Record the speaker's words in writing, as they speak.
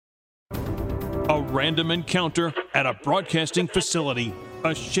random encounter at a broadcasting facility,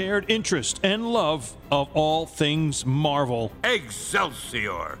 a shared interest and love of all things Marvel,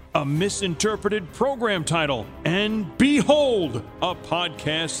 Excelsior! a misinterpreted program title, and behold, a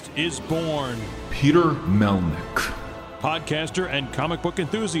podcast is born. Peter Melnick. Podcaster and comic book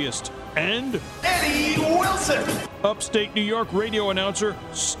enthusiast, and Eddie Wilson! upstate New York radio announcer,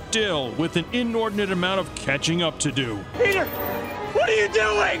 still with an inordinate amount of catching up to do. Peter, what are you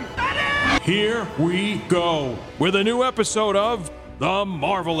doing? Eddie! Here we go with a new episode of The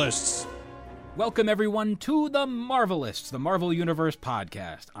Marvelists. Welcome, everyone, to The Marvelists, the Marvel Universe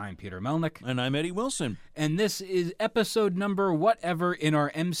podcast. I'm Peter Melnick. And I'm Eddie Wilson. And this is episode number whatever in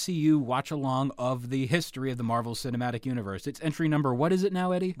our MCU watch-along of the history of the Marvel Cinematic Universe. It's entry number, what is it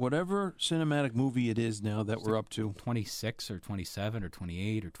now, Eddie? Whatever cinematic movie it is now that we're up to. 26 or 27 or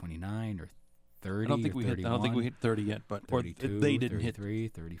 28 or 29 or 30 I don't think or we 31. hit. I don't think we hit 30 yet, but 32, they didn't 33,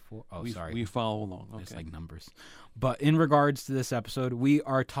 34. Oh, hit. sorry. We follow along. Okay. It's like numbers. But in regards to this episode, we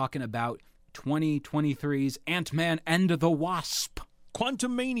are talking about 2023's Ant-Man and the Wasp.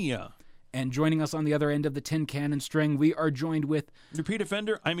 Quantumania. And joining us on the other end of the tin cannon string, we are joined with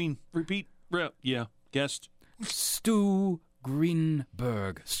guest. Stu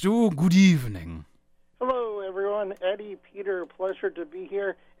Greenberg. Stu, good evening. Hello, everyone. Eddie, Peter, pleasure to be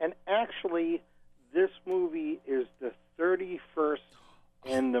here. And actually, this movie is the 31st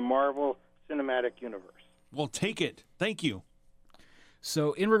in the Marvel Cinematic Universe. Well, take it. Thank you.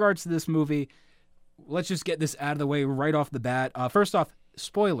 So, in regards to this movie, let's just get this out of the way right off the bat. First off,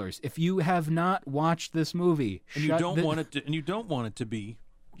 spoilers. If you have not watched this movie, and you don't want it to be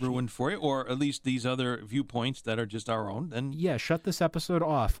ruined for you, or at least these other viewpoints that are just our own, then yeah, shut this episode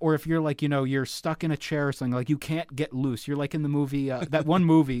off. Or if you're like, you're stuck in a chair or something, like you can't get loose. You're like in the movie, that one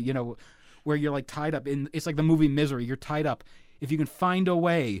movie, where you're like tied up in. It's like the movie Misery. You're tied up. If you can find a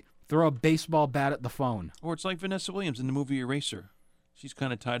way, throw a baseball bat at the phone. Or it's like Vanessa Williams in the movie Eraser. She's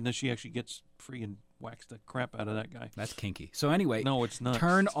kind of tied, and then she actually gets free and whacks the crap out of that guy. That's kinky. So anyway, no, it's not.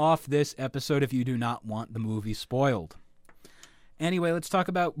 Turn off this episode if you do not want the movie spoiled. Anyway, let's talk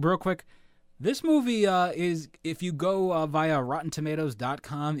about, real quick, this movie is, if you go via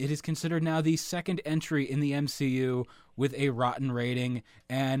RottenTomatoes.com, it is considered now the second entry in the MCU with a rotten rating,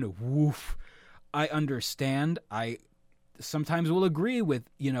 and woof, I understand. I sometimes will agree with,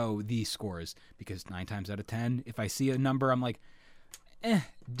 these scores, because 9 times out of 10, if I see a number, I'm like,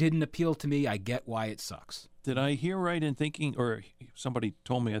 didn't appeal to me. I get why it sucks. Did I hear right in thinking, or somebody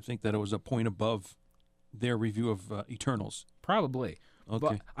told me, I think that it was a point above their review of Eternals? Probably. Okay.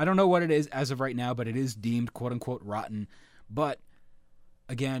 But I don't know what it is as of right now, but it is deemed quote-unquote rotten. But,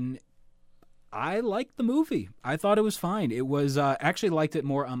 again, I liked the movie. I thought it was fine. It was, actually liked it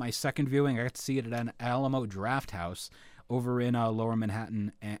more on my second viewing. I got to see it at an Alamo Draft House over in Lower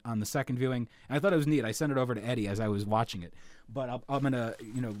Manhattan on the second viewing. And I thought it was neat. I sent it over to Eddie as I was watching it. But I'm going to,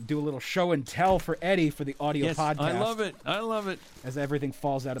 do a little show and tell for Eddie for the audio podcast. I love it. I love it. As everything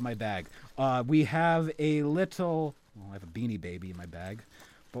falls out of my bag. We have a little, I have a Beanie Baby in my bag.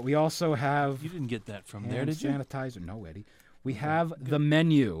 But we also have... You didn't get that from there, did you? Sanitizer. No, Eddie. We have the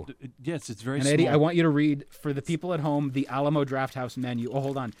menu. Yes, it's very small. And Eddie, I want you to read, for the people at home, the Alamo Draft House menu. Oh,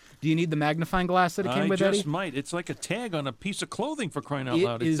 hold on. Do you need the magnifying glass that it came with, Eddie? I just might. It's like a tag on a piece of clothing, for crying out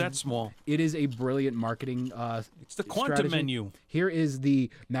loud. It's that small. It is a brilliant marketing It's the Quantum menu. Here is the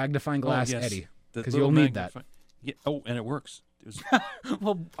magnifying glass, yes. Eddie, because you'll need that. Yeah. Oh, and it works.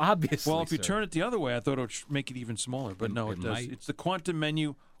 Well, obviously. Well, if you turn it the other way, I thought it would make it even smaller, but no, it does. Might. It's the Quantum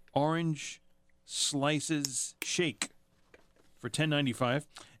menu orange slices shake for $10.95,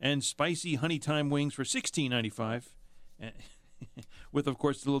 and spicy honey thyme wings for $16.95, with, of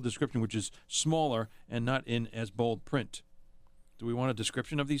course, the little description, which is smaller and not in as bold print. Do we want a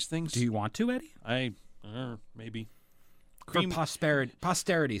description of these things? Do you want to, Eddie? Maybe. For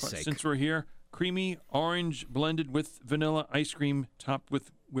posterity's sake. Since we're here, creamy orange blended with vanilla ice cream topped with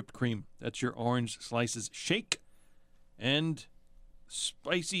whipped cream. That's your orange slices shake. And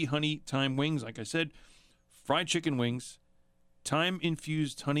spicy honey thyme wings, like I said, fried chicken wings,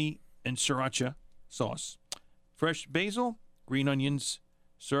 thyme-infused honey and sriracha sauce, fresh basil, green onions,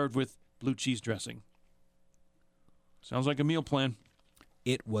 served with blue cheese dressing. Sounds like a meal plan.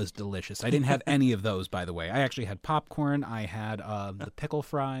 It was delicious. I didn't have any of those, by the way. I actually had popcorn. I had the pickle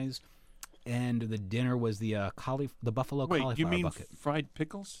fries, and the dinner was the buffalo cauliflower bucket. Wait, you mean fried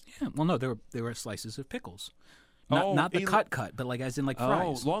pickles? Yeah. Well, no, they were slices of pickles. Not the cut, but like as in like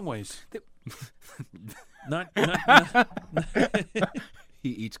fries. Oh, long ways. Not He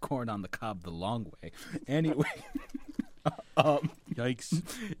eats corn on the cob the long way. Anyway. Yikes.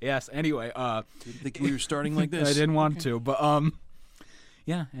 Yes, anyway. Didn't think we were starting like this. I didn't want to, but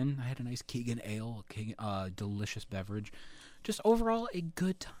Yeah, and I had a nice Keegan ale, delicious beverage. Just overall a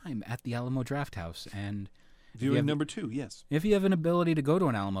good time at the Alamo Drafthouse. And Viewing number 2, yes. if you have an ability to go to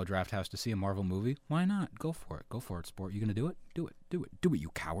an Alamo Drafthouse to see a Marvel movie, why not? Go for it. Go for it, sport. You going to do it? Do it. Do it. Do it, you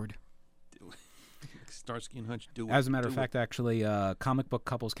coward. Starsky and Hutch, do it. As a matter of fact, actually, Comic Book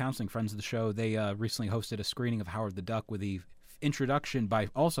Couples Counseling, friends of the show, they recently hosted a screening of Howard the Duck with the introduction by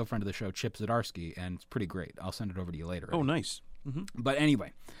also friend of the show, Chip Zdarsky, and it's pretty great. I'll send it over to you later. Oh, nice. Mm-hmm. But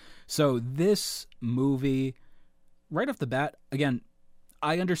anyway, so this movie, right off the bat, again,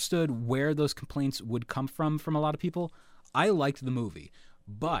 I understood where those complaints would come from a lot of people. I liked the movie,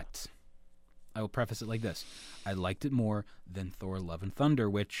 but I will preface it like this. I liked it more than Thor Love and Thunder,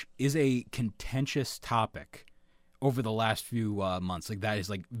 which is a contentious topic over the last few months. Like, that is,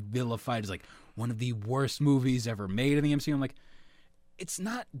 like, vilified as, like, one of the worst movies ever made in the MCU. I'm like, it's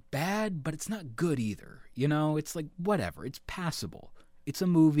not bad, but it's not good either. You know, it's like, whatever. It's passable. It's a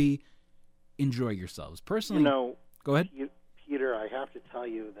movie. Enjoy yourselves. Personally, go ahead. Peter, I have to tell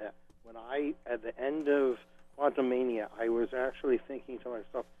you that when at the end of Quantumania, I was actually thinking to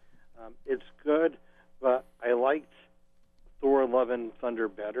myself, it's good, but I liked Thor: Love and Thunder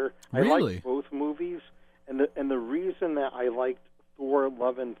better. Really? I liked both movies, and the reason that I liked Thor: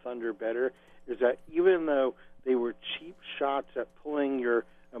 Love and Thunder better is that even though they were cheap shots at pulling your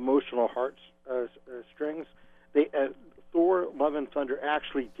emotional heart strings, Thor: Love and Thunder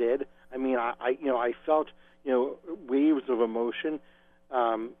actually did. I mean, I felt waves of emotion.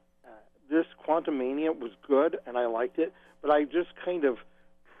 This Quantumania was good, and I liked it, but I just kind of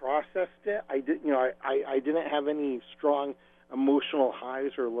processed it. I didn't have any strong emotional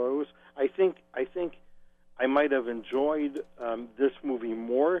highs or lows. I think I might have enjoyed this movie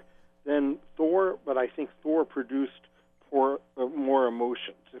more than Thor, but I think Thor produced more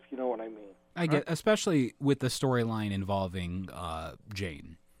emotions, if you know what I mean. I get, especially with the storyline involving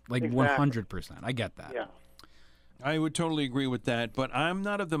Jane, like Exactly. 100%. I get that. Yeah. I would totally agree with that, but I'm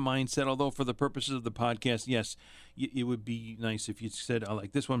not of the mindset, although for the purposes of the podcast, yes, it would be nice if you said, I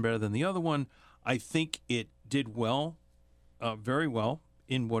like this one better than the other one. I think it did well, very well,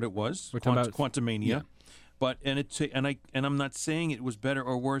 in what it was, We're talking about Quantumania. yeah. But I'm not saying it was better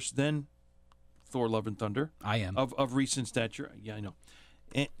or worse than Thor: Love and Thunder. I am. Of recent stature. Yeah, I know.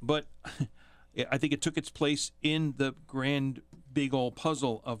 But I think it took its place in the grand, big old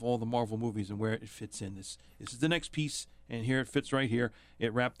puzzle of all the Marvel movies and where it fits in. This is the next piece, and here it fits right here.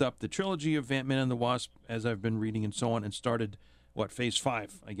 It wrapped up the trilogy of Ant-Man and the Wasp, as I've been reading and so on, and started, phase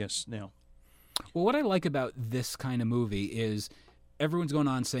 5, I guess, now. Well, what I like about this kind of movie is everyone's going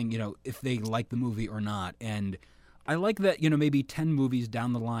on saying, if they like the movie or not. And I like that, maybe 10 movies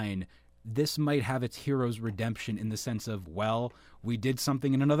down the line, this might have its hero's redemption in the sense of, well, we did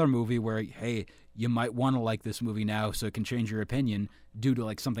something in another movie where, hey, you might want to like this movie now so it can change your opinion due to,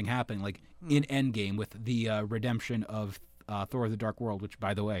 like, something happening, like in Endgame with the redemption of Thor: The Dark World, which,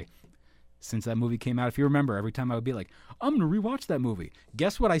 by the way, since that movie came out, if you remember, every time I would be like, I'm going to rewatch that movie.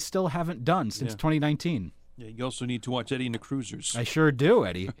 Guess what I still haven't done since 2019? Yeah, you also need to watch Eddie and the Cruisers. I sure do,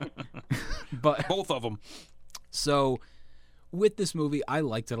 Eddie. But Both of them. so with this movie, I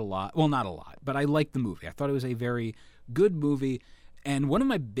liked it a lot. Well, not a lot, but I liked the movie. I thought it was a very good movie. And one of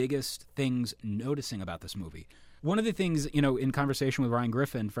my biggest things noticing about this movie, one of the things, in conversation with Ryan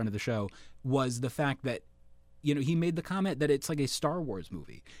Griffin, friend of the show, was the fact that, he made the comment that it's like a Star Wars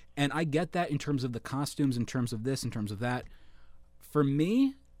movie. And I get that in terms of the costumes, in terms of this, in terms of that. For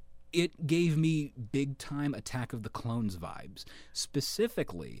me, it gave me big-time Attack of the Clones vibes,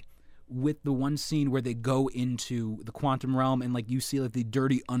 specifically with the one scene where they go into the quantum realm and, like, you see, like, the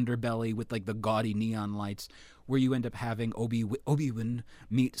dirty underbelly with, like, the gaudy neon lights, where you end up having Obi-Wan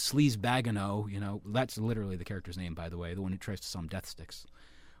meet Sleaze Bagano. That's literally the character's name, by the way, the one who tries to sell him death sticks.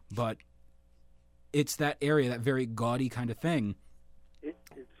 But it's that area, that very gaudy kind of thing. It's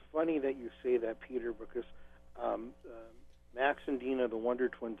funny that you say that, Peter, because Max and Dina, the Wonder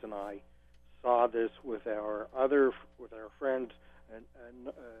Twins, and I saw this with our friends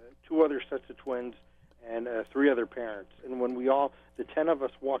and 2 other sets of twins and 3 other parents. And when the 10 of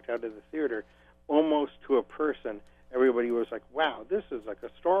us walked out of the theater, almost to a person, everybody was like, "Wow, this is like a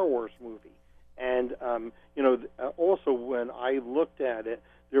Star Wars movie." And also when I looked at it,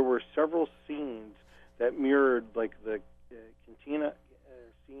 there were several scenes that mirrored, like, the cantina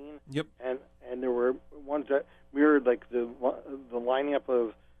scene. Yep. And there were ones that mirrored, like, the lining up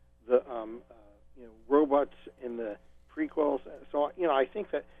of the robots in the prequels. So I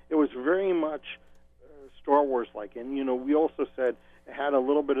think that it was very much Star Wars like, and we also said it had a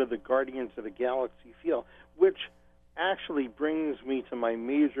little bit of the Guardians of the Galaxy feel, which actually brings me to my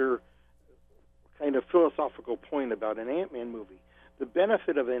major kind of philosophical point about an Ant-Man movie. the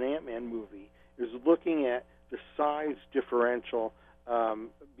benefit of an Ant-Man movie is looking at the size differential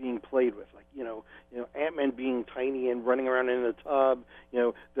being played with, like Ant-Man being tiny and running around in a tub,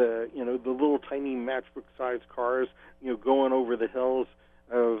 the little tiny matchbook-sized cars, going over the hills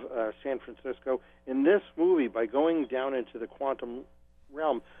of San Francisco. In this movie, by going down into the quantum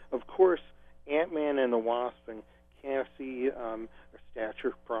realm, of course, Ant-Man and the Wasp and Cassie, a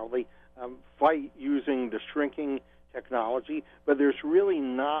stature probably, fight using the shrinking technology, but there's really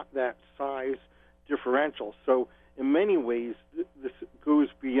not that size differential. So in many ways, this goes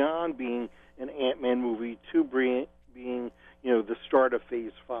beyond being an Ant-Man movie to being the start of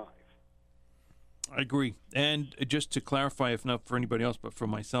Phase 5. I agree. And just to clarify, if not for anybody else, but for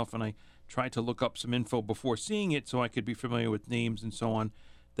myself, and I tried to look up some info before seeing it so I could be familiar with names and so on,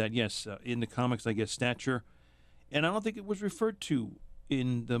 that yes, in the comics, I guess stature. And I don't think it was referred to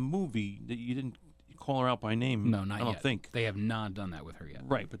in the movie, that you didn't call her out by name. No, not yet. I don't think. They have not done that with her yet.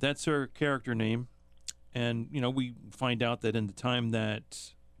 Right, but that's her character name. And, we find out that in the time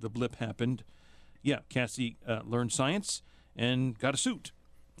that the blip happened, Cassie learned science and got a suit.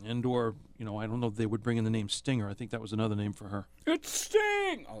 And or, I don't know if they would bring in the name Stinger. I think that was another name for her. It's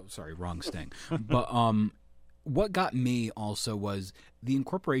Sting! Oh, sorry, wrong Sting. But what got me also was the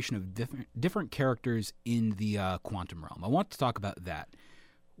incorporation of different characters in the quantum realm. I want to talk about that.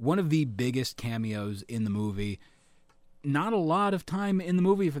 One of the biggest cameos in the movie, not a lot of time in the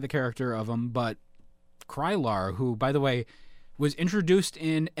movie for the character of him, but Krylar, who, by the way, was introduced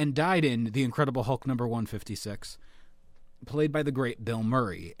in and died in The Incredible Hulk number 156, played by the great Bill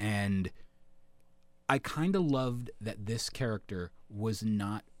Murray. And I kind of loved that this character was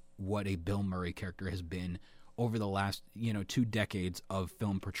not what a Bill Murray character has been over the last, 2 decades of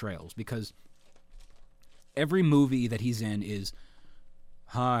film portrayals, because every movie that he's in is,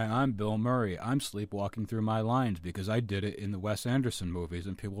 "Hi, I'm Bill Murray. I'm sleepwalking through my lines because I did it in the Wes Anderson movies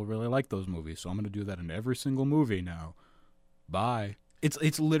and people really like those movies, so I'm going to do that in every single movie now. Bye."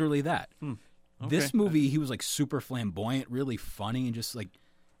 It's literally that. Okay. This movie, he was like super flamboyant, really funny, and just like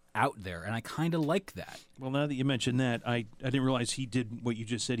out there, and I kind of like that. Well, now that you mention that, I didn't realize he did what you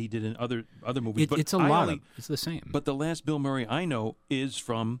just said he did in other movies. But It's a lot. It's the same. But the last Bill Murray I know is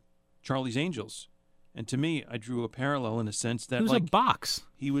from Charlie's Angels. And to me, I drew a parallel in a sense that he was a box.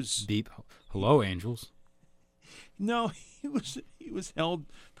 He was Beep. Hello, angels. No, he was held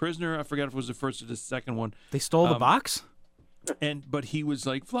prisoner. I forgot if it was the first or the second one. They stole the box? But he was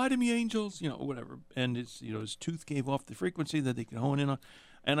like, "Fly to me, angels," whatever. And his tooth gave off the frequency that they could hone in on.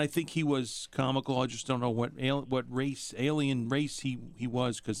 And I think he was comical. I just don't know what alien race he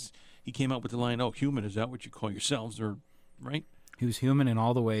was, because he came out with the line, "Oh, human, is that what you call yourselves?" Or right? He was human in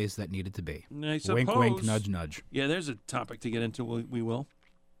all the ways that needed to be. I suppose. Wink, wink, nudge, nudge. Yeah, there's a topic to get into. We will.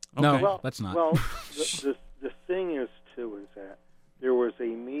 Okay. No, let's not. Well, the thing is, too, is that there was a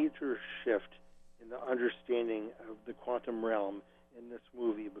major shift in the understanding of the quantum realm in this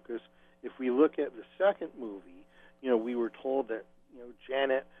movie, because if we look at the second movie, we were told that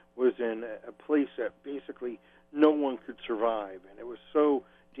Janet was in a place that basically no one could survive, and it was so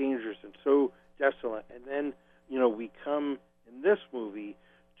dangerous and so desolate. And then we come in this movie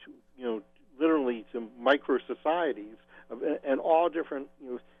to literally to micro societies and all different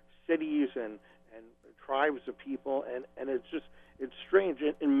cities and tribes of people, and it's strange.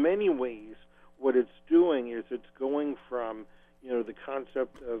 In many ways, what it's doing is it's going from the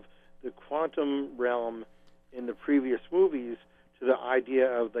concept of the quantum realm in the previous movies to the idea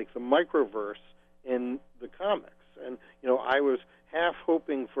of like the microverse in the comics. And I was half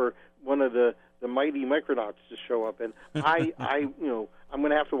hoping for one of the mighty Micronauts to show up, and I'm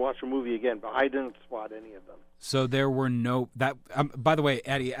going to have to watch the movie again, but I didn't spot any of them. So there were no that. By the way,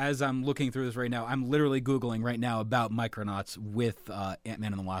 Eddie, as I'm looking through this right now, I'm literally Googling right now about Micronauts with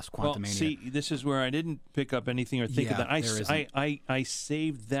Ant-Man and the Wasp: Quantumania. Well, see, this is where I didn't pick up anything or think of that. I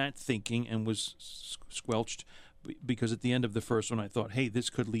saved that thinking and was squelched, because at the end of the first one I thought, hey, this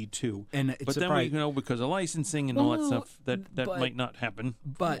could lead to. But then because of licensing and all that stuff, that might not happen.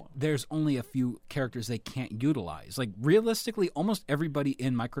 But there's only a few characters they can't utilize. Like, realistically, almost everybody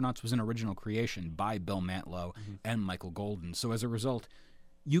in Micronauts was an original creation by Bill Mantlo and Michael Golden. So as a result,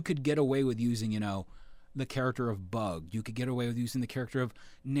 you could get away with using, the character of Bug. You could get away with using the character of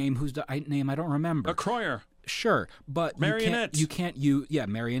name I don't remember. A Croyer. Sure, but Marionette. You can't use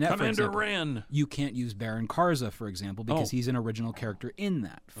Marionette. Commander for example. Ran. You can't use Baron Karza, for example, because he's an original character in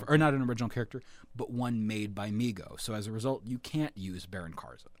that, or not an original character, but one made by Mego. So as a result, you can't use Baron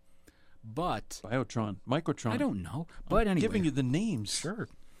Karza. But Biotron, Microtron. I don't know. But anyway, giving you the names. Sure.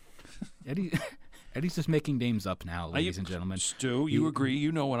 Eddie's just making names up now, ladies and gentlemen. Stu, you agree?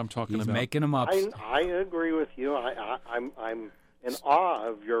 You know what I'm talking about. He's making them up. I agree with you. I'm in awe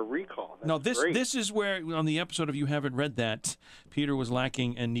of your recall. That's No, great. this is where on the episode of You Haven't Read That, Peter was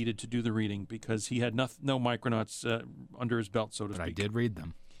lacking and needed to do the reading because he had no Micronauts under his belt, so to But speak. I did read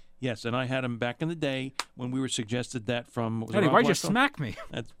them. Yes, and I had him back in the day when we were suggested that from. Eddie, why'd you smack me?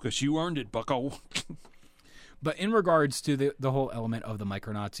 That's because you earned it, Bucko. But in regards to the whole element of the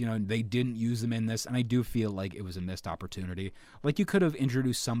Micronauts, they didn't use them in this, and I do feel like it was a missed opportunity. Like, you could have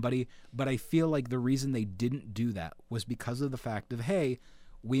introduced somebody, but I feel like the reason they didn't do that was because of the fact of, hey,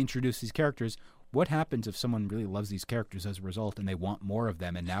 we introduced these characters. What happens if someone really loves these characters as a result and they want more of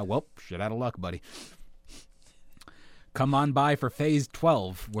them? And now, well, shit out of luck, buddy. Come on by for Phase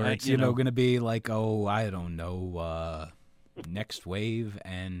 12, where it's, going to be like, oh, I don't know, Next Wave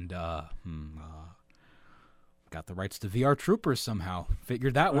and, got the rights to VR Troopers somehow.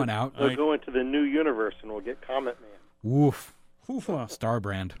 Figured that one out. We'll go into the new universe and we'll get Comet Man. Woof.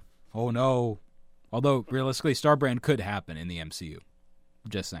 Starbrand. Oh, no. Although, realistically, Starbrand could happen in the MCU.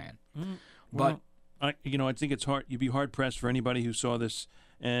 Just saying. But I think it's hard. You'd be hard-pressed for anybody who saw this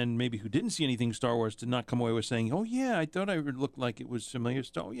and maybe who didn't see anything Star Wars to not come away with saying, oh, yeah, I thought I looked like it was familiar.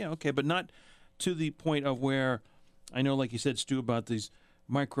 Oh, yeah, okay. But not to the point of where, I know, like you said, Stu, about these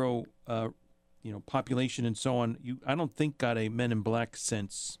micro population and so on, I don't think got a Men in Black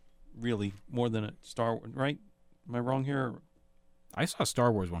sense, really, more than a Star Wars, right? Am I wrong here? I saw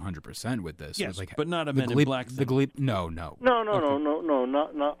Star Wars 100% with this. Yes, like, but not a Men in Black thing. No. No,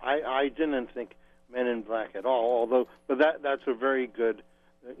 not. I didn't think Men in Black at all. But that's a very good,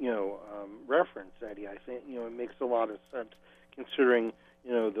 reference, Eddie. I think it makes a lot of sense considering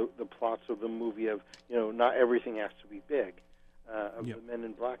the plots of the movie of not everything has to be big of the Men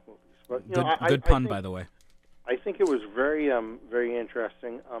in Black movies. But good pun, by the way. I think it was very very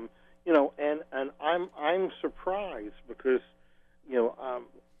interesting. And I'm surprised because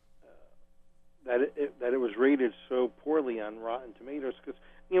that it was rated so poorly on Rotten Tomatoes because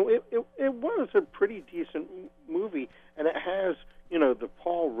it was a pretty decent movie and it has the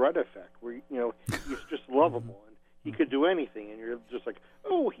Paul Rudd effect where he's just lovable and he could do anything and you're just like,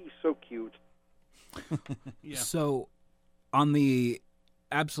 oh, he's so cute. Yeah. So on the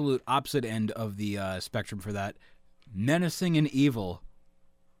absolute opposite end of the spectrum for that, menacing and evil,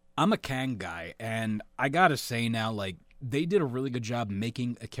 I'm a Kang guy, and I gotta say now, like, they did a really good job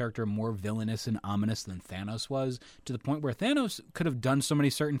making a character more villainous and ominous than Thanos was, to the point where Thanos could have done so many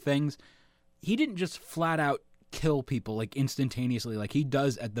certain things. He didn't just flat out kill people like instantaneously like he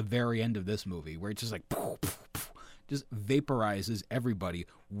does at the very end of this movie, where it's just like poof, poof, poof, just vaporizes everybody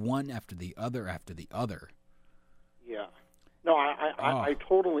one after the other after the other. Yeah. No, I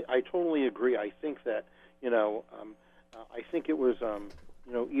totally agree. I think that I think it was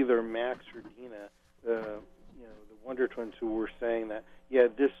either Max or Dina, the Wonder Twins, who were saying that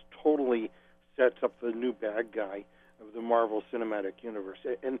this totally sets up the new bad guy of the Marvel Cinematic Universe,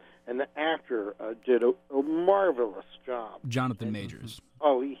 and the actor did a marvelous job. Jonathan Majors.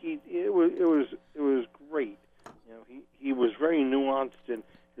 Oh, it was great. He was very nuanced in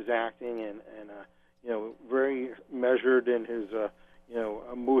his acting and very measured in his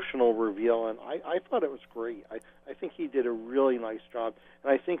emotional reveal, and I thought it was great. I think he did a really nice job,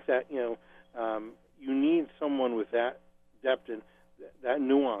 and I think that you need someone with that depth and that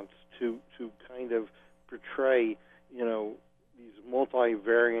nuance to kind of portray these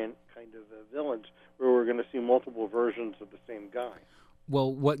multi-variant kind of villains where we're going to see multiple versions of the same guy.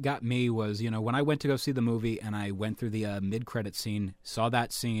 Well, what got me was, when I went to go see the movie and I went through the mid-credit scene, saw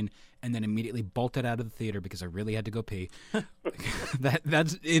that scene, and then immediately bolted out of the theater because I really had to go pee.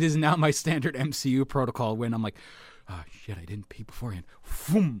 It is now my standard MCU protocol when I'm like, oh, shit, I didn't pee beforehand.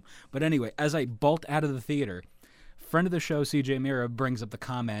 Vroom. But anyway, as I bolt out of the theater, friend of the show, CJ Mira, brings up the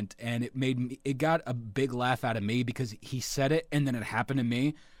comment, and it got a big laugh out of me because he said it, and then it happened to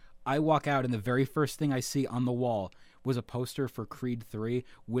me. I walk out, and the very first thing I see on the wall was a poster for Creed 3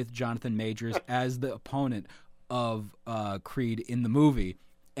 with Jonathan Majors as the opponent of Creed in the movie.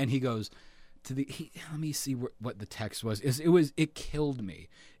 And he goes let me see what the text was. It killed me.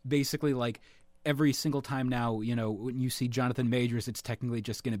 Basically, like, every single time now, when you see Jonathan Majors, it's technically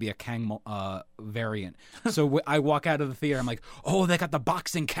just going to be a Kang variant. So I walk out of the theater, I'm like, oh, they got the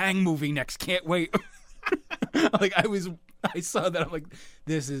boxing Kang movie next. Can't wait. Like, I saw that. I'm like,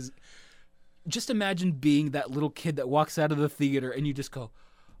 this is... Just imagine being that little kid that walks out of the theater and you just go,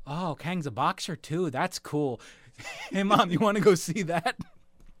 oh, Kang's a boxer too. That's cool. Hey, Mom, you want to go see that?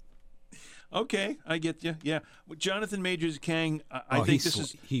 Okay, I get you. Yeah, with Jonathan Majors Kang, I think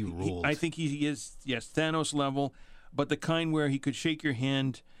he ruled. I think he is, yes, Thanos level, but the kind where he could shake your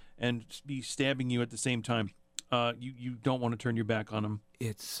hand and be stabbing you at the same time. You don't want to turn your back on him.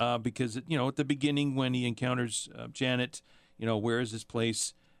 It's because at the beginning when he encounters Janet, where is this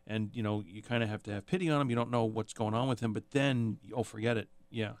place? And, you kind of have to have pity on him. You don't know what's going on with him, but then, forget it.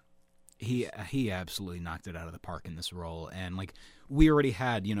 Yeah. He absolutely knocked it out of the park in this role. And, like, we already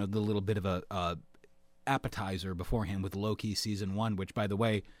had, the little bit of a appetizer beforehand with Loki Season 1, which, by the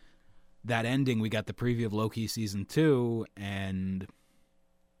way, that ending, we got the preview of Loki Season 2, and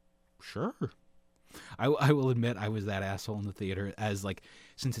sure. I will admit I was that asshole in the theater as, like,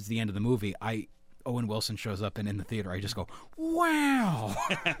 since it's the end of the movie, Owen Wilson shows up, and in the theater I just go, wow.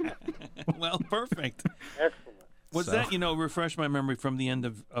 Well, perfect. Excellent. Was that, refresh my memory from the end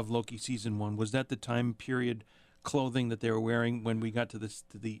of Loki Season 1, was that the time period clothing that they were wearing when we got to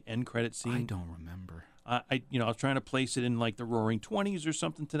the end credit scene? I don't remember. I was trying to place it in like the Roaring 20s or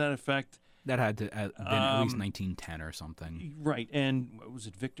something to that effect. That had to have been at least 1910 or something. Right, and was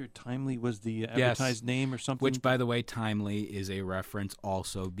it Victor Timely was the advertised name or something? Which, by the way, Timely is a reference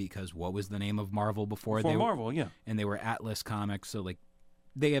also because what was the name of Marvel before? Before Marvel, yeah. And they were Atlas Comics, so like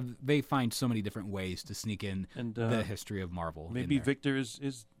they find so many different ways to sneak in the history of Marvel. Maybe Victor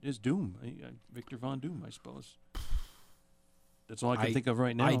is Doom, Victor Von Doom, I suppose. That's all I can think of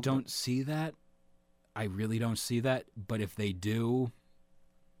right now. I don't see that. I really don't see that. But if they do,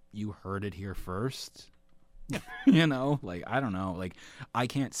 you heard it here first. Like, I don't know. Like, I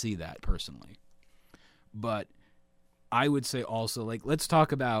can't see that personally. But I would say also, like, let's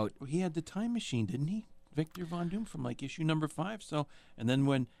talk about... Well, he had the time machine, didn't he? Victor Von Doom from, like, issue number 5. So, and then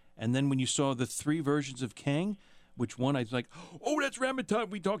when you saw the 3 versions of Kang, which one I was like, oh, that's Ramadan.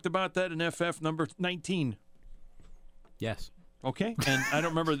 We talked about that in FF number 19. Yes. Okay, and I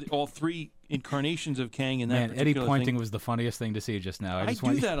don't remember all 3 incarnations of Kang in that particular Eddie pointing thing. was the funniest thing to see just now. I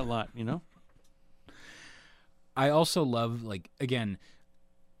do that a lot, I also love, like, again,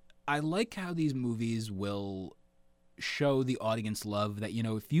 I like how these movies will show the audience love that,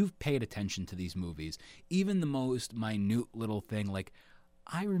 if you've paid attention to these movies, even the most minute little thing, like,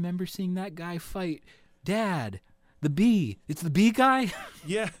 I remember seeing that guy fight Dad, the bee. It's the bee guy?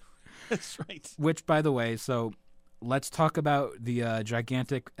 Yeah, that's right. Which, by the way, so... Let's talk about the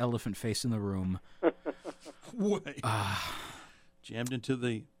gigantic elephant face in the room. Jammed into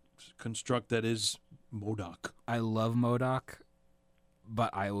the construct that is MODOK. I love MODOK,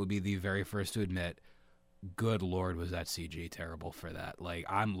 but I will be the very first to admit, good Lord, was that CG terrible for that. Like,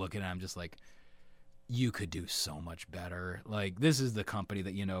 I'm looking at him just like, you could do so much better. Like, this is the company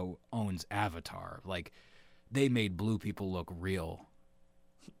that, owns Avatar. Like, they made blue people look real.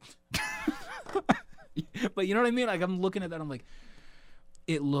 But you know what I mean? Like, I'm looking at that, I'm like,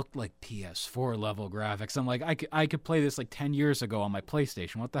 it looked like PS4 level graphics. I'm like, I could play this like 10 years ago on my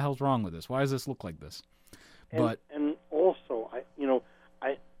PlayStation. What the hell's wrong with this? Why does this look like this? And also,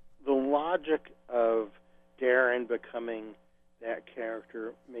 the logic of Darren becoming that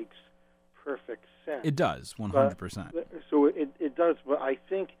character makes perfect sense. It does, 100%. So it does, but I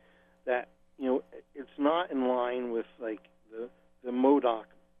think that it's not in line with like the MODOK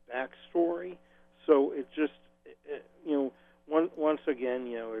backstory. So it just, once again,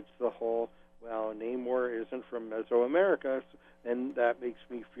 it's the whole, well, Namor isn't from Mesoamerica, and that makes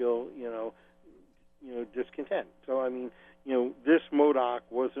me feel, discontent. So, I mean, this MODOK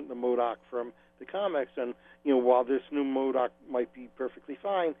wasn't the MODOK from the comics, and, while this new MODOK might be perfectly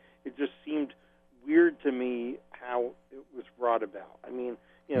fine, it just seemed weird to me how it was brought about. I mean,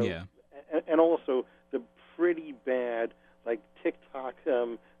 yeah. And also the pretty bad, like, TikTok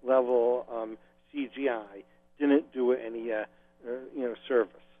level CGI didn't do it any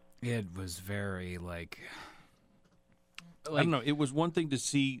service. It was very like I don't know. It was one thing to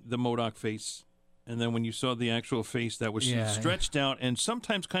see the MODOK face, and then when you saw the actual face that was stretched out and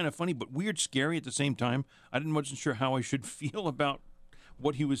sometimes kind of funny but weird, scary at the same time. Wasn't sure how I should feel about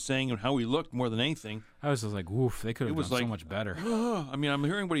what he was saying and how he looked more than anything. I was just like, woof, they could have done so much better. I mean, I'm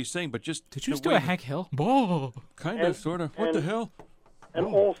hearing what he's saying, but just... Did you just do a Hank Hill? Kind of, sort of. What the hell? And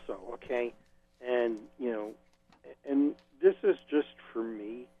also, okay, and, and this is just for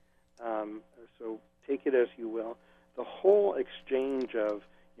me, so take it as you will, the whole exchange of,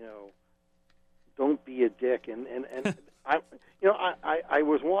 don't be a dick, and I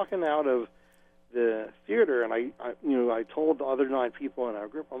was walking out of the theater, and I told the other 9 people in our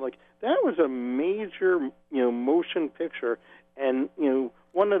group, I'm like, that was a major, motion picture, and,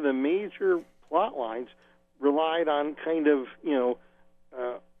 one of the major plot lines relied on kind of,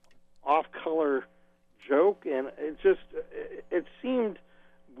 off-color joke, and it seemed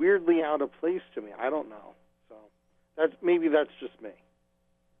weirdly out of place to me. I don't know. So that's just me.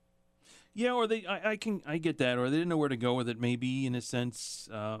 Yeah, or I get that, or they didn't know where to go with it. Maybe in a sense,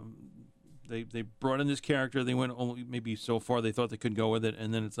 they brought in this character. They went only maybe so far they thought they could go with it,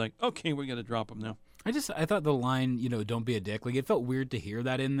 and then it's like, okay, we're gonna drop him now. I thought the line, don't be a dick, like, it felt weird to hear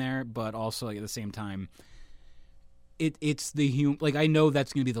that in there, but also, like, at the same time, it's the like, I know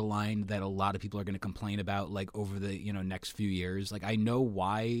that's going to be the line that a lot of people are going to complain about, like, over the, next few years. Like, I know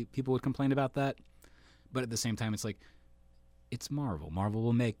why people would complain about that, but at the same time, it's like, it's Marvel. Marvel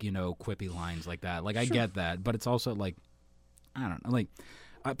will make, quippy lines like that. Like, I get that, but it's also, like, I don't know, like,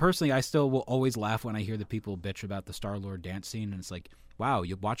 personally, I still will always laugh when I hear the people bitch about the Star-Lord dance scene, and it's like, wow,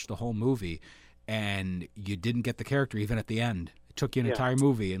 you watched the whole movie, and you didn't get the character even at the end. It took you an entire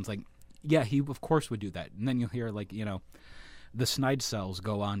movie, and it's like, yeah, he of course would do that. And then you'll hear, like, the Snide cells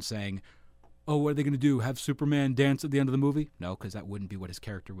go on saying, oh, what are they going to do, have Superman dance at the end of the movie? No, because that wouldn't be what his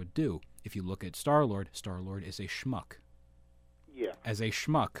character would do. If you look at Star-Lord is a schmuck. Yeah. As a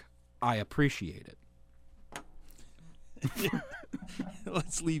schmuck, I appreciate it.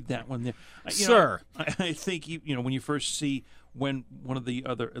 Let's leave that one there. Sir. I think, when you first see when one of the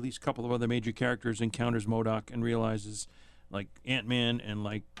other, at least a couple of other major characters encounters MODOK and realizes, like Ant-Man and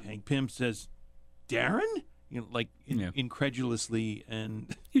like Hank Pym says, Darren? Incredulously,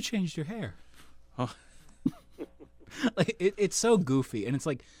 and... You changed your hair. Oh. Like, it's so goofy, and it's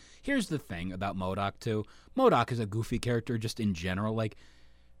like, here's the thing about MODOK, too. MODOK is a goofy character just in general. Like,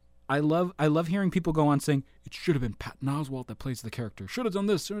 I love hearing people go on saying, it should have been Patton Oswalt that plays the character. Should have done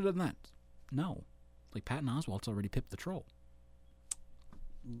this, should have done that. No. Like, Patton Oswalt's already Pip the Troll.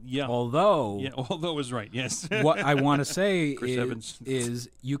 Yeah. Although is right, yes. What I want to say Evans. is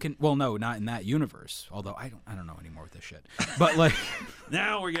you can, well, no, not in that universe. Although I don't know anymore with this shit. But, like...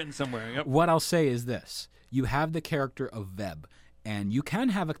 Now we're getting somewhere. Yep. What I'll say is this. You have the character of Veb. And you can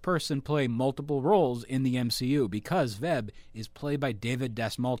have a person play multiple roles in the MCU because Veb is played by David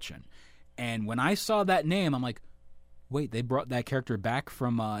Dastmalchian. And when I saw that name, I'm like, wait, they brought that character back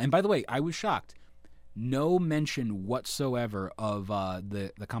from... and by the way, I was shocked. No mention whatsoever of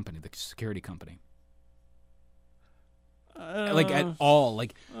the company, the security company. Like, at all.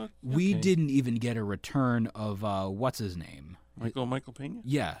 Like, we didn't even get a return of, what's his name? Michael Pena?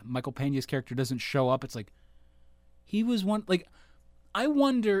 Yeah, Michael Pena's character doesn't show up. It's like, he was one... Like, I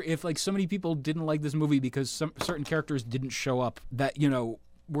wonder if, like, so many people didn't like this movie because some certain characters didn't show up that,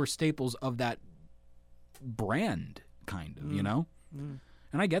 were staples of that brand, kind of, And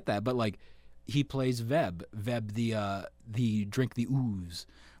I get that, but, like, he plays Veb, the drink the ooze,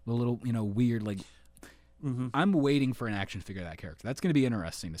 the little, weird, like... Mm-hmm. I'm waiting for an action figure of that character. That's going to be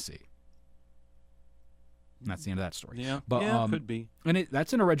interesting to see. And that's the end of that story. Yeah, but, could be. And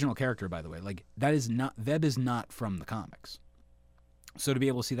that's an original character, by the way. Like, Veb is not from the comics. So to be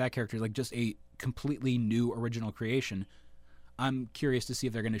able to see that character, like, just a completely new original creation, I'm curious to see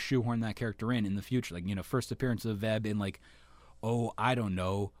if they're going to shoehorn that character in the future. Like, first appearance of Veb in, like, I don't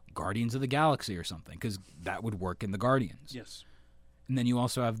know, Guardians of the Galaxy or something, because that would work in the Guardians. Yes. And then you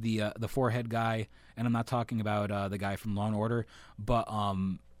also have the forehead guy, and I'm not talking about the guy from Law and Order, but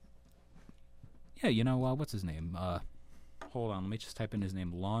what's his name? Hold on, let me just type in his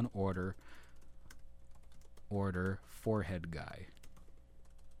name. Law and Order forehead guy.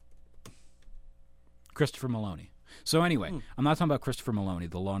 Christopher Maloney. So anyway, I'm not talking about Christopher Maloney,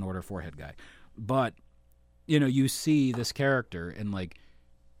 the Law and Order forehead guy, but you see this character and, like,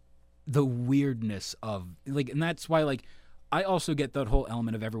 the weirdness of, like, and that's why, like, I also get that whole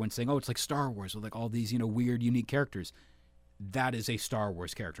element of everyone saying, oh, it's like Star Wars with, like, all these, weird, unique characters. That is a Star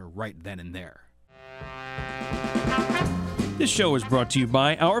Wars character right then and there. This show is brought to you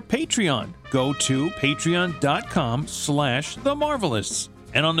by our Patreon. Go to patreon.com/themarvelists.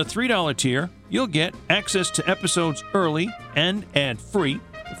 And on the $3 tier, you'll get access to episodes early and ad-free.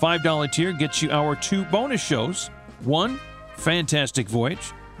 The $5 tier gets you our 2 bonus shows. One, Fantastic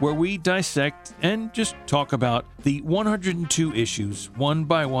Voyage, where we dissect and just talk about the 102 issues, one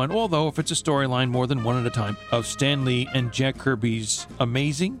by one, although if it's a storyline, more than one at a time, of Stan Lee and Jack Kirby's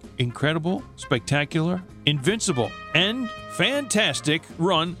amazing, incredible, spectacular, invincible, and fantastic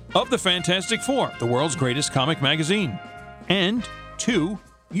run of the Fantastic Four, the world's greatest comic magazine. And 2,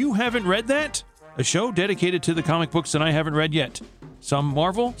 you haven't read that? A show dedicated to the comic books that I haven't read yet. Some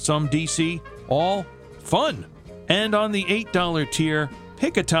Marvel, some DC, all fun. And on the $8 tier,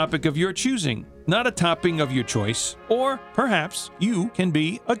 pick a topic of your choosing, not a topping of your choice. Or perhaps you can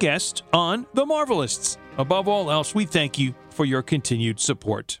be a guest on The Marvelists. Above all else, we thank you for your continued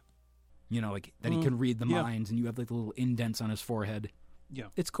support. Like that he can read the minds, and you have, like, the little indents on his forehead. Yeah.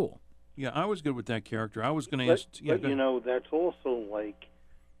 It's cool. Yeah, I was good with that character. I was going to ask... But that's also like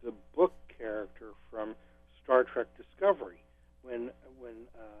the book character from Star Trek Discovery. When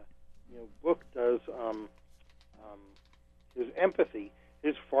Book does his empathy,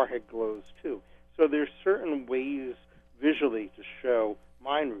 his forehead glows too. So there's certain ways visually to show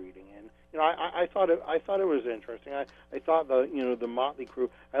mind reading, and I thought it was interesting. I thought the Motley Crue.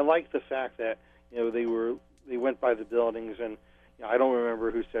 I liked the fact that they went by the buildings, and I don't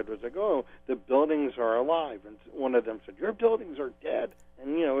remember who said, was like, oh, the buildings are alive, and one of them said, your buildings are dead,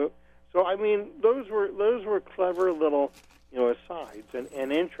 and so I mean those were clever little asides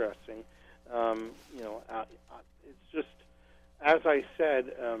and interesting. It's just, as I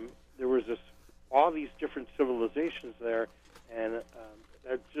said, there was all these different civilizations there, and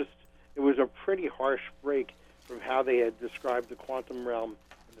it was a pretty harsh break from how they had described the quantum realm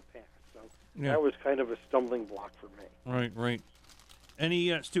in the past. So that was kind of a stumbling block for me. Right.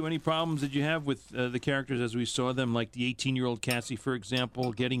 Stu, any problems that you have with the characters as we saw them, like the 18-year-old Cassie, for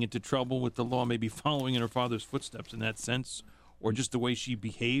example, getting into trouble with the law, maybe following in her father's footsteps in that sense, or just the way she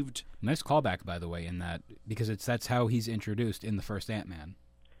behaved? Nice callback, by the way, in that, because that's how he's introduced in the first Ant-Man.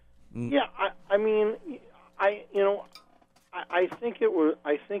 Yeah, I mean, I think it was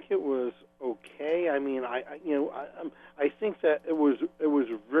okay. I mean, I think that it was a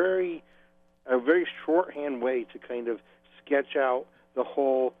very shorthand way to kind of sketch out the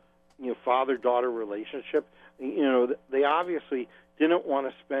whole father-daughter relationship. They obviously didn't want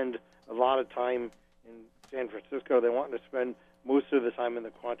to spend a lot of time in San Francisco. They wanted to spend most of the time in the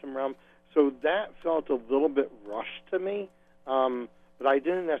quantum realm. So that felt a little bit rushed to me. But I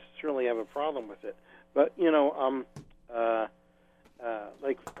didn't necessarily have a problem with it. But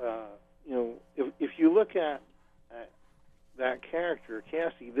if you look at that character,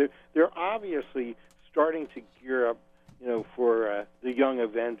 Cassie, they're obviously starting to gear up, for the Young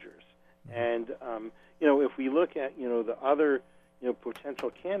Avengers. And if we look at the other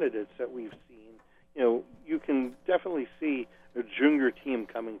potential candidates that we've seen, you can definitely see a junior team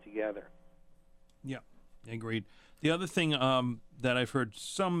coming together. Yeah, agreed. The other thing that I've heard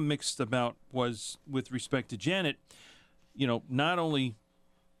some mixed about was with respect to Janet, not only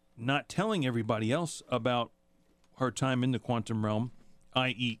not telling everybody else about her time in the quantum realm,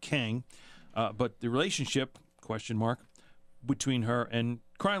 i.e. Kang, but the relationship, ? Between her and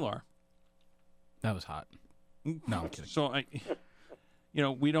Krylar. That was hot. No, I'm kidding. So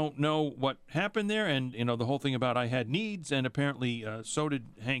we don't know what happened there, and the whole thing about I had needs, and apparently so did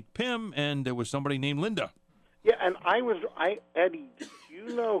Hank Pym, and there was somebody named Linda. Yeah, and Eddie, do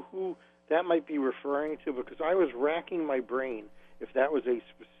you know who that might be referring to? Because I was racking my brain if that was a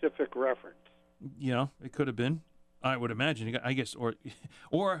specific reference. Yeah, it could have been. I would imagine. I guess,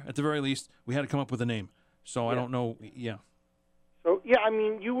 or at the very least, we had to come up with a name. So I don't know. Yeah. So yeah, I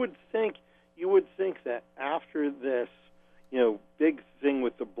mean, you would think that after this, big thing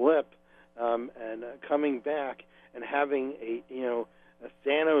with the blip, and coming back and having a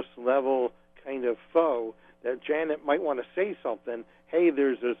Thanos level kind of foe, that Janet might want to say something. Hey,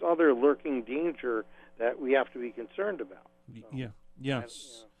 there's this other lurking danger that we have to be concerned about. So, yeah.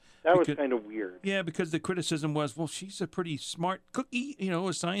 That was kind of weird. Yeah, because the criticism was, well, she's a pretty smart cookie,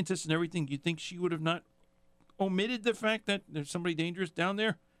 a scientist and everything. You'd think she would have not omitted the fact that there's somebody dangerous down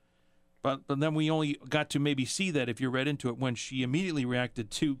there. But then we only got to maybe see that if you read into it when she immediately reacted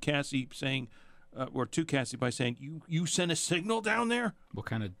to Cassie saying, by saying, you sent a signal down there? What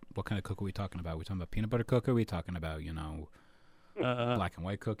kind of cookie are we talking about? Are we talking about peanut butter cookie? Are we talking about, black and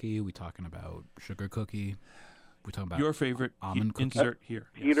white cookie? Are we talking about sugar cookie? Are we talking about your favorite almond cookie? Insert here.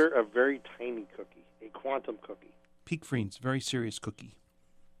 Peter, Yes. A very tiny cookie, a quantum cookie. Peak Friends, very serious cookie.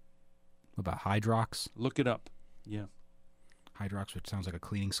 What about Hydrox? Look it up. Yeah. Hydrox, which sounds like a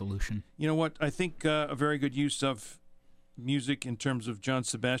cleaning solution. You know what? I think a very good use music in terms of John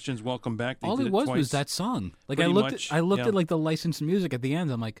Sebastian's "Welcome Back." They all did it was twice. that song. Like Pretty I looked much, at like the licensed music at the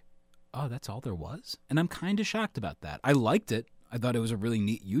end. I'm like, oh, that's all there was, and I'm kind of shocked about that. I liked it. I thought it was a really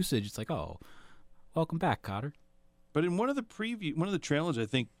neat usage. It's like, oh, welcome back, Cotter. But in one of the trailers, I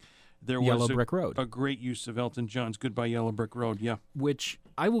think there was Yellow Brick Road, a great use of Elton John's "Goodbye Yellow Brick Road." Yeah, which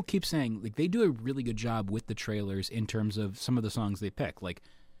I will keep saying, like they do a really good job with the trailers in terms of some of the songs they pick. Like,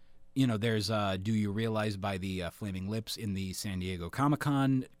 there's "Do You Realize" by the Flaming Lips in the San Diego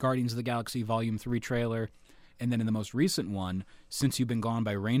Comic-Con Guardians of the Galaxy Volume 3 trailer. And then in the most recent one, "Since You've Been Gone"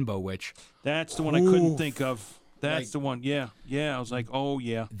 by Rainbow Witch. That's the one I couldn't think of. That's the one. Yeah. I was like, oh,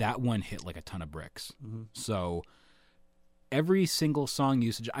 yeah. That one hit like a ton of bricks. Mm-hmm. So every single song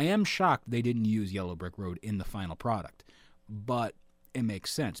usage, I am shocked they didn't use Yellow Brick Road in the final product. But it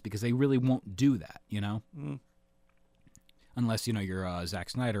makes sense because they really won't do that, Mm. Unless, you're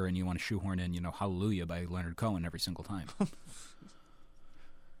Zack Snyder and you want to shoehorn in, Hallelujah by Leonard Cohen every single time.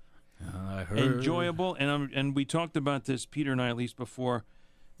 I heard. Enjoyable, and we talked about this, Peter and I, at least before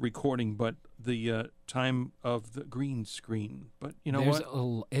recording, but the time of the green screen. But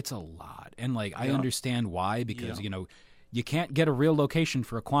what? It's a lot. And, I understand why because, You can't get a real location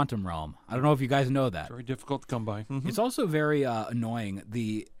for a quantum realm. I don't know if you guys know that. Very difficult to come by. Mm-hmm. It's also very annoying.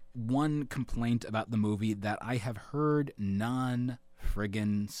 The one complaint about the movie that I have heard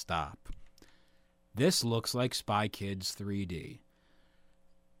non-friggin' stop. This looks like Spy Kids 3D.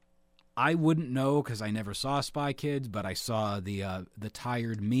 I wouldn't know because I never saw Spy Kids, but I saw the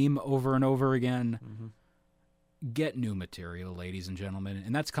tired meme over and over again. Mm-hmm. Get new material, ladies and gentlemen.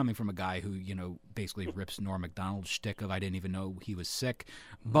 And that's coming from a guy who, basically rips Norm Macdonald's shtick of I didn't even know he was sick.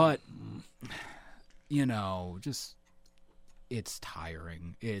 But, just, it's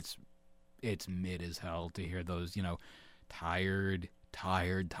tiring. It's mid as hell to hear those, tired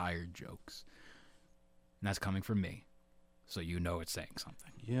jokes. And that's coming from me. So it's saying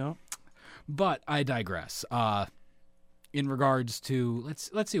something. Yeah. But I digress. In regards to,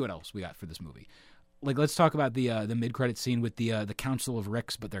 let's see what else we got for this movie. Let's talk about the mid-credit scene with the Council of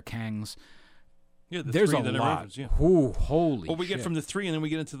Ricks, but they're Kangs. Yeah, there's three a that lot. Happens, yeah. Ooh, holy Well, we shit. get from the three, and then we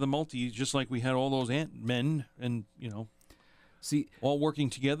get into the multi, just like we had all those ant-men, and, See, all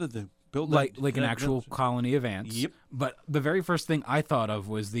working together to build like that, an actual colony of ants. Yep. But the very first thing I thought of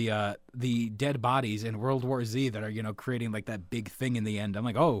was the dead bodies in World War Z that are, creating like that big thing in the end. I'm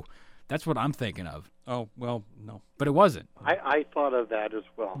like, oh, that's what I'm thinking of. Oh, well, no. But it wasn't. I thought of that as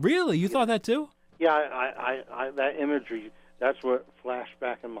well. Really? You thought that too? Yeah, I that imagery, that's what flashed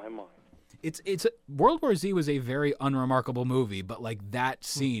back in my mind. It's World War Z was a very unremarkable movie, but like that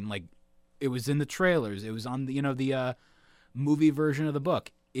scene, like it was in the trailers, it was on the the movie version of the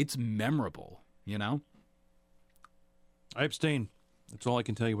book. It's memorable, I abstain. That's all I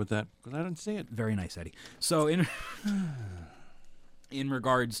can tell you with that, because I didn't see it. Very nice, Eddie. So in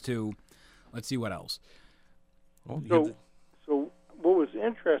regards to, let's see what else. Well, So what was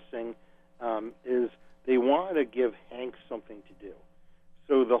interesting is they wanted to give Hank something to do.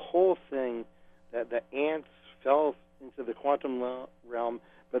 So the whole thing that the ants fell into the quantum realm,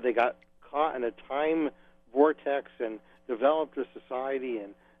 but they got caught in a time vortex and developed a society,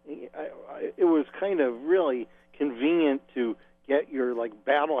 and it was kind of really convenient to get your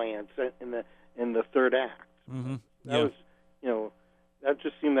battle ants in the third act. Mm-hmm. That was, that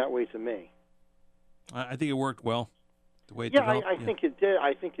just seemed that way to me. I think it worked well. The way it Yeah, developed. I think it did.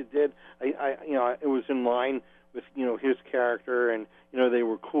 I think it did. It was in line with his character, and they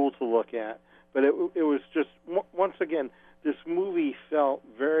were cool to look at. But it was just once again, this movie felt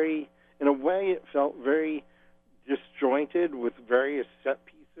very, in a way, it felt very disjointed with various set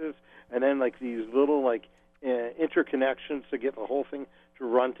pieces, and then these little interconnections to get the whole thing to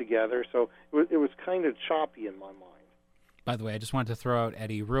run together. So it was kind of choppy in my mind. By the way, I just wanted to throw out,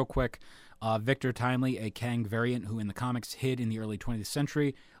 Eddie, real quick. Victor Timely, a Kang variant who in the comics hid in the early 20th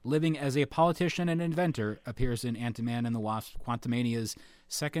century, living as a politician and inventor, appears in Ant-Man and the Wasp Quantumania's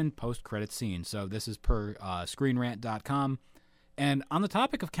second post-credit scene. So this is per ScreenRant.com. And on the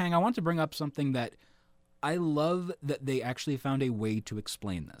topic of Kang, I want to bring up something that I love that they actually found a way to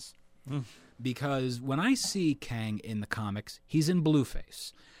explain this. Because when I see Kang in the comics, he's in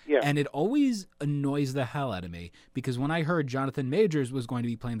blueface. Yeah. And it always annoys the hell out of me because when I heard Jonathan Majors was going to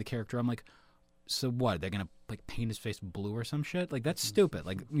be playing the character, I'm like, so what? They're going to paint his face blue or some shit? That's stupid.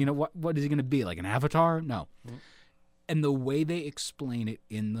 What is he going to be? Like an avatar? No. And the way they explain it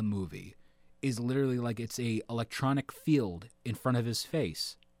in the movie is literally like it's a electronic field in front of his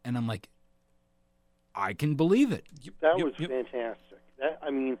face. And I'm like, I can believe it. That was fantastic.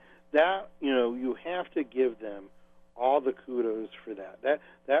 That you have to give them all the kudos for that.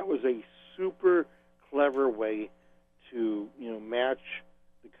 That was a super clever way to match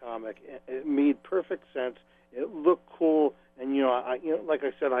the comic. It made perfect sense. It looked cool, and like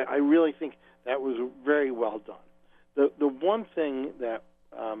I said, I really think that was very well done. The one thing that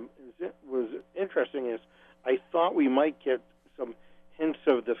was interesting is I thought we might get some hints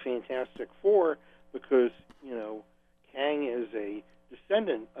of the Fantastic Four because Kang is a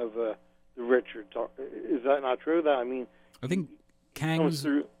descendant of the Richards. Is that not true? I think Kang's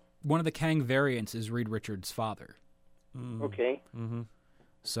one of the Kang variants is Reed Richards' father. Okay. Mm-hmm.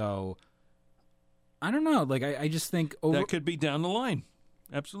 So I don't know. I just think that could be down the line.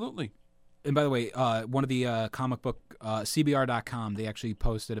 Absolutely. And by the way, one of the comic book CBR.com, they actually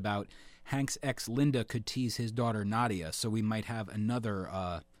posted about Hank's ex Linda could tease his daughter Nadia, so we might have another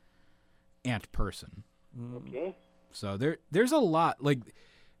ant person. Okay. So there's a lot.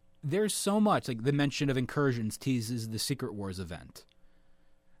 There's so much. The mention of incursions teases the Secret Wars event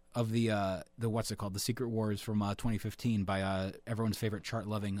of the what's it called? The Secret Wars from 2015 by everyone's favorite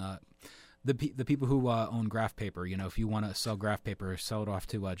chart-loving the people who own graph paper. If you want to sell graph paper, sell it off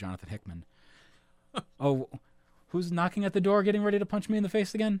to Jonathan Hickman. Oh, who's knocking at the door, getting ready to punch me in the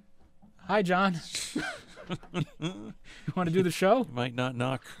face again? Hi, John. You want to do the show? Might not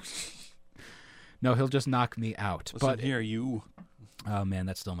knock. No, he'll just knock me out. Listen But here, you. oh man,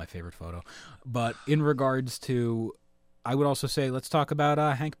 that's still my favorite photo. But in regards to, I would also say let's talk about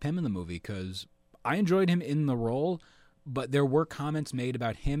Hank Pym in the movie, because I enjoyed him in the role, but there were comments made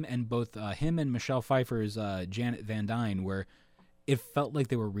about him and both him and Michelle Pfeiffer's Janet Van Dyne where it felt like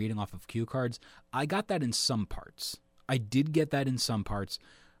they were reading off of cue cards. I got that in some parts. I did get that in some parts,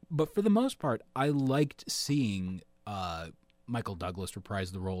 but for the most part, I liked seeing Michael Douglas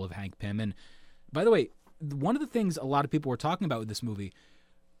reprise the role of Hank Pym. And by the way, one of the things a lot of people were talking about with this movie,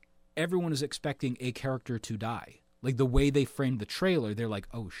 everyone is expecting a character to die. Like the way they framed the trailer, they're like,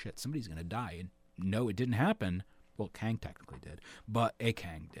 oh shit, somebody's going to die. And no, it didn't happen. Well, Kang technically did, but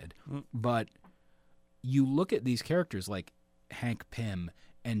Kang did. But you look at these characters like Hank Pym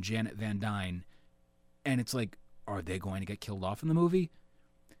and Janet Van Dyne, and it's like, are they going to get killed off in the movie?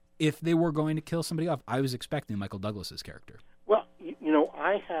 If they were going to kill somebody off, I was expecting Michael Douglas's character. Well,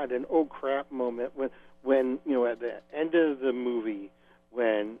 I had an oh crap moment when at the end of the movie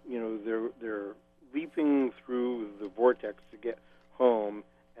when they're leaping through the vortex to get home,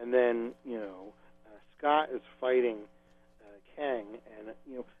 and then Scott is fighting Kang,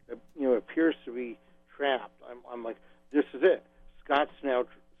 and appears to be trapped. I'm like, this is it. Scott's now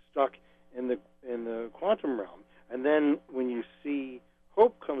stuck in the quantum realm, and then when you see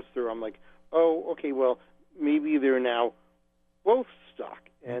Hope comes through, I'm like, oh, okay, well, maybe they're now both stuck,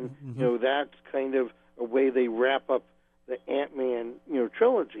 and that's kind of a way they wrap up the Ant-Man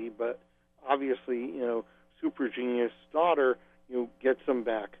trilogy. But obviously, Super Genius daughter gets them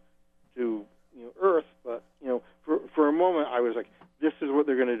back to Earth. But for a moment, I was like, this is what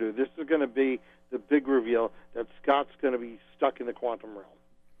they're going to do. This is going to be the big reveal that Scott's going to be stuck in the quantum realm.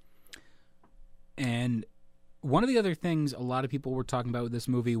 And one of the other things a lot of people were talking about with this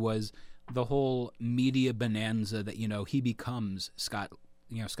movie was the whole media bonanza that, he becomes Scott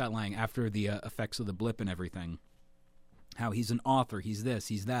Lang after the effects of the blip and everything. How he's an author, he's this,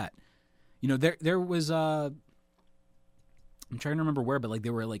 he's that. There was I'm trying to remember where, but like they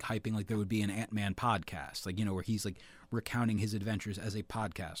were like hyping like there would be an Ant-Man podcast, like where he's like recounting his adventures as a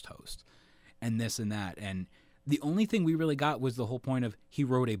podcast host, and this and that. And the only thing we really got was the whole point of he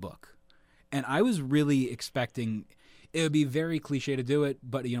wrote a book. And I was really expecting it would be very cliche to do it,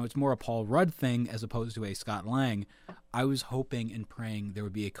 but it's more a Paul Rudd thing as opposed to a Scott Lang. I was hoping and praying there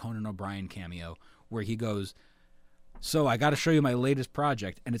would be a Conan O'Brien cameo where he goes, so I got to show you my latest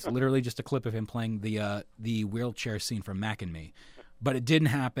project, and it's literally just a clip of him playing the wheelchair scene from Mac and Me. But it didn't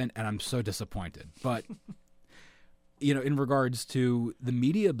happen, and I'm so disappointed. But in regards to the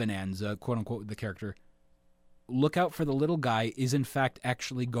media bonanza, quote unquote, with the character, Look Out for the Little Guy is in fact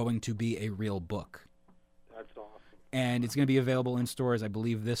actually going to be a real book. That's awesome. And it's going to be available in stores, I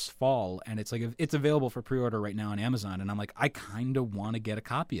believe, this fall. And it's like it's available for pre-order right now on Amazon. And I'm like, I kind of want to get a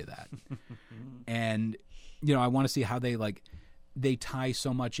copy of that. And I want to see how they tie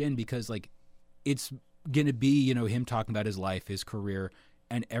so much in, because it's going to be, him talking about his life, his career,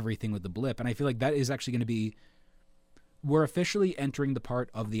 and everything with the blip. And I feel like that is actually going to be, we're officially entering the part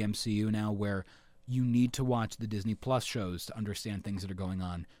of the MCU now where you need to watch the Disney Plus shows to understand things that are going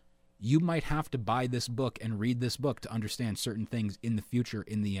on. You might have to buy this book and read this book to understand certain things in the future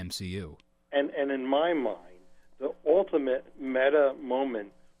in the MCU. And in my mind, the ultimate meta moment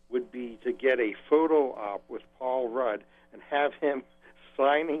would be to get a photo op with Paul Rudd and have him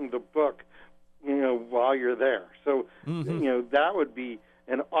signing the book, while you're there. So, that would be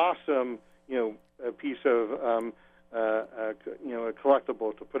an awesome, a piece of, a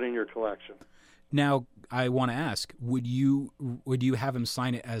collectible to put in your collection. Now, I want to ask, would you have him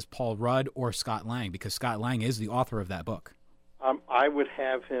sign it as Paul Rudd or Scott Lang? Because Scott Lang is the author of that book. I would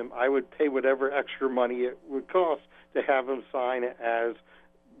have him, I would pay whatever extra money it would cost to have him sign it as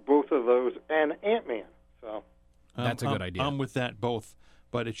both of those and Ant-Man. So that's a good idea. I'm with that both,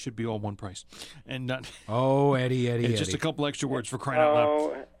 but it should be all one price, and not. Oh, Eddie, it's just a couple extra words for crying out loud.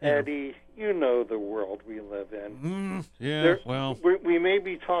 Oh, Eddie, you know the world we live in. Well, we may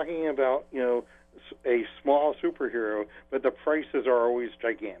be talking about a small superhero, but the prices are always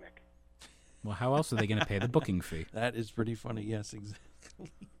gigantic. Well, how else are they going to pay the booking fee? That is pretty funny. Yes,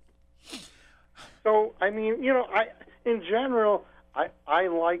 exactly. So, I mean, in general, I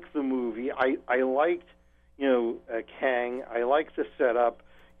like the movie. I liked, Kang. I liked the setup.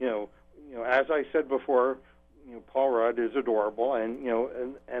 As I said before, Paul Rudd is adorable, and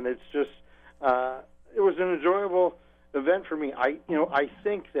it's just, it was an enjoyable event for me. I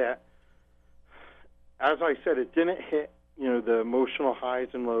think that, as I said, it didn't hit, the emotional highs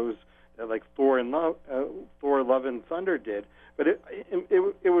and lows that like Thor Love and Thunder did, but it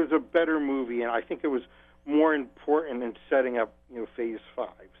was a better movie, and I think it was more important in setting up, Phase 5.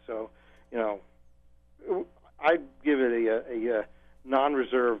 So, I'd give it a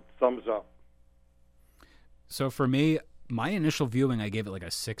non-reserved thumbs up. So for me, my initial viewing, I gave it like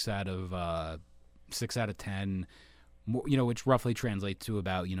a 6 out of 10, which roughly translates to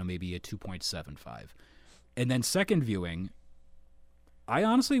about, maybe a 2.75. And then second viewing, I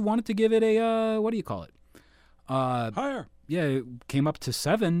honestly wanted to give it a, what do you call it? Higher. Yeah, it came up to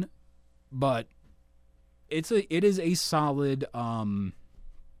 7, but it is a solid 3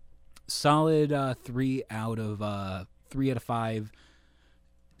 out of 5,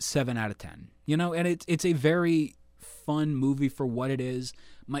 7 out of 10. And it's a very fun movie for what it is.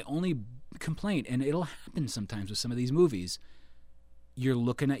 My only complaint, and it'll happen sometimes with some of these movies, you're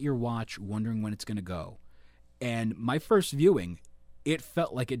looking at your watch, wondering when it's going to go. And my first viewing, it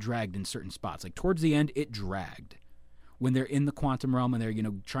felt like it dragged in certain spots. Like towards the end, it dragged. When they're in the quantum realm and they're,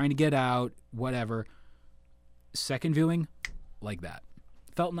 trying to get out, whatever. Second viewing, like that.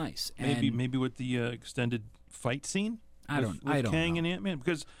 Felt nice. Maybe with the extended fight scene? I don't Kang know. and Ant-Man?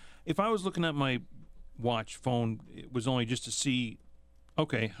 Because if I was looking at my watch phone, it was only just to see,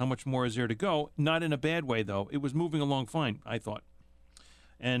 okay, how much more is there to go? Not in a bad way, though. It was moving along fine, I thought.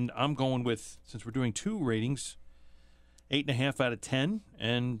 And I'm going with, since we're doing 2 ratings, 8.5 out of 10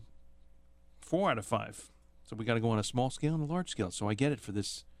 and 4 out of 5. So we got to go on a small scale and a large scale. So I get it for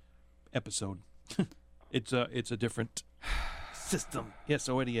this episode. It's a different system. Yeah,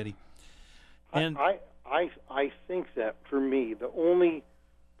 so Eddie. And I think that for me, the only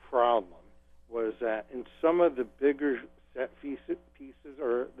problem was that in some of the bigger set pieces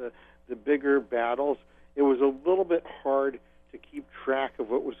or the bigger battles, it was a little bit hard to keep track of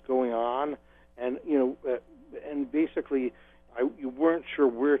what was going on, and and basically you weren't sure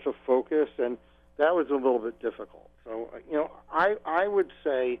where to focus, and that was a little bit difficult. So I would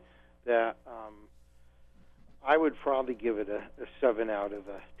say that I would probably give it a 7 out of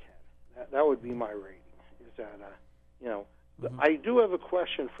 10. That would be my rating. Is that Mm-hmm. I do have a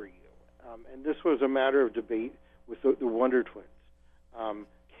question for you, and this was a matter of debate with the Wonder Twins.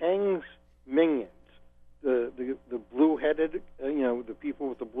 Kang's minions, the blue-headed, the people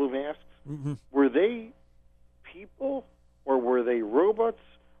with the blue masks, mm-hmm. were they people or were they robots?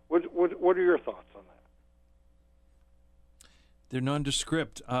 What are your thoughts on that? They're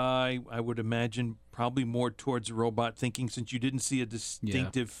nondescript. I would imagine probably more towards robot thinking, since you didn't see a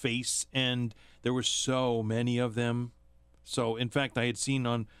distinctive face, and there were so many of them. So, in fact, I had seen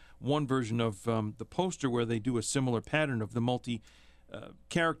on one version of the poster where they do a similar pattern of the multi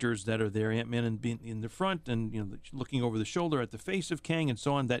characters that are there, Ant-Man in the front, and looking over the shoulder at the face of Kang and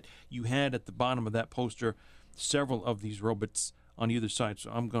so on. That you had at the bottom of that poster several of these robots on either side.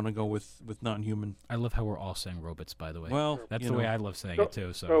 So I'm going to go with non-human. I love how we're all saying robots, by the way. Well, that's the way I love saying it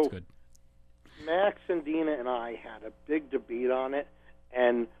too. So it's good. Max and Dina and I had a big debate on it,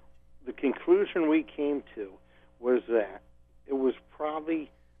 and the conclusion we came to was that they were probably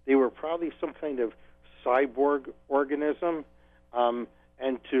some kind of cyborg organism,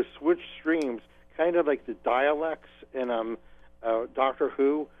 and to switch streams, kind of like the dialects in Doctor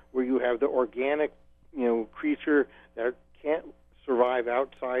Who, where you have the organic, creature that can't survive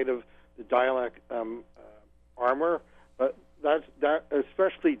outside of the dialect armor, but that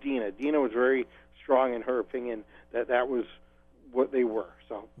especially Dina. Dina was very strong in her opinion that was what they were.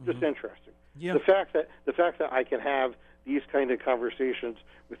 So just interesting. Yeah. The fact that I can have these kind of conversations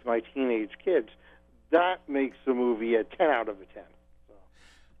with my teenage kids, that makes the movie a 10 out of 10. So.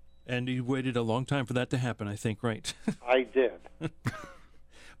 And you waited a long time for that to happen, I think, right? I did.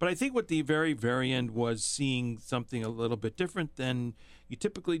 But I think what the very, very end was seeing something a little bit different than you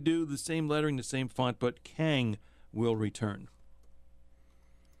typically do, the same lettering, the same font, but Kang will return.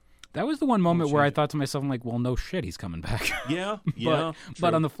 That was the one moment where I thought to myself, I'm like, well, no shit, he's coming back. Yeah,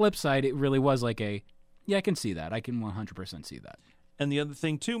 but on the flip side, it really was like I can see that. I can 100% see that. And the other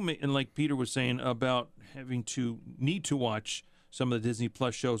thing, too, and like Peter was saying about having to need to watch some of the Disney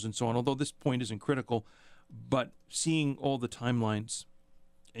Plus shows and so on, although this point isn't critical, but seeing all the timelines,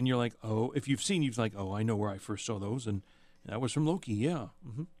 and you're like, oh, if you've seen, you're like, oh, I know where I first saw those, and that was from Loki, yeah.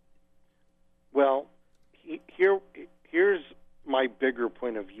 Mm-hmm. Well, here's my bigger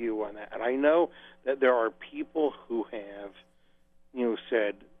point of view on that. And I know that there are people who have,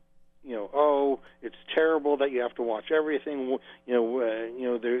 said, oh, it's terrible that you have to watch everything.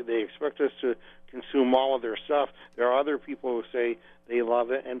 They expect us to consume all of their stuff. There are other people who say they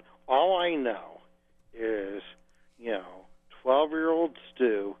love it. And all I know is, 12-year-old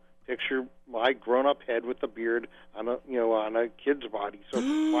Stu, picture my grown-up head with a beard on a kid's body. So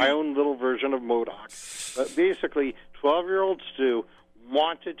my own little version of MODOK. But basically, 12-year-old Stu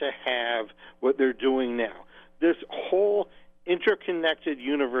wanted to have what they're doing now. This whole interconnected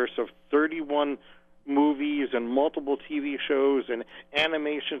universe of 31 movies and multiple TV shows and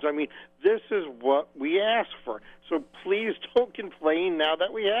animations. I mean, this is what we asked for. So please don't complain now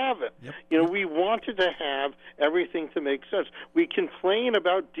that we have it. Yep. You know, we wanted to have everything to make sense. We complain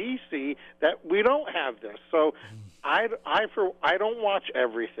about DC that we don't have this. So I don't watch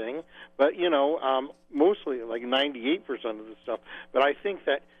everything, but, you know, mostly like 98% of the stuff. But I think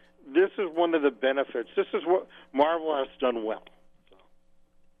that this is one of the benefits. This is what Marvel has done well.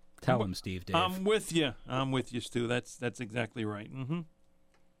 Tell him, Steve, Dave. I'm with you, Stu. That's exactly right. Mm-hmm.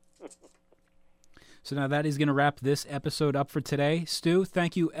 So now that is going to wrap this episode up for today. Stu,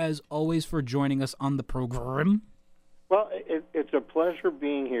 thank you as always for joining us on the program. Well, it's a pleasure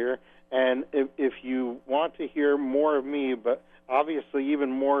being here, and if you want to hear more of me, but obviously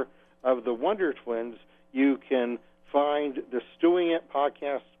even more of the Wonder Twins, you can find the Stewing It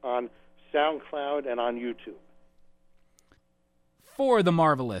podcast on SoundCloud and on YouTube. For the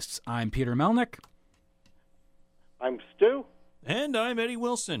Marvelists, I'm Peter Melnick. I'm Stu. And I'm Eddie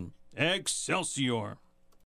Wilson. Excelsior.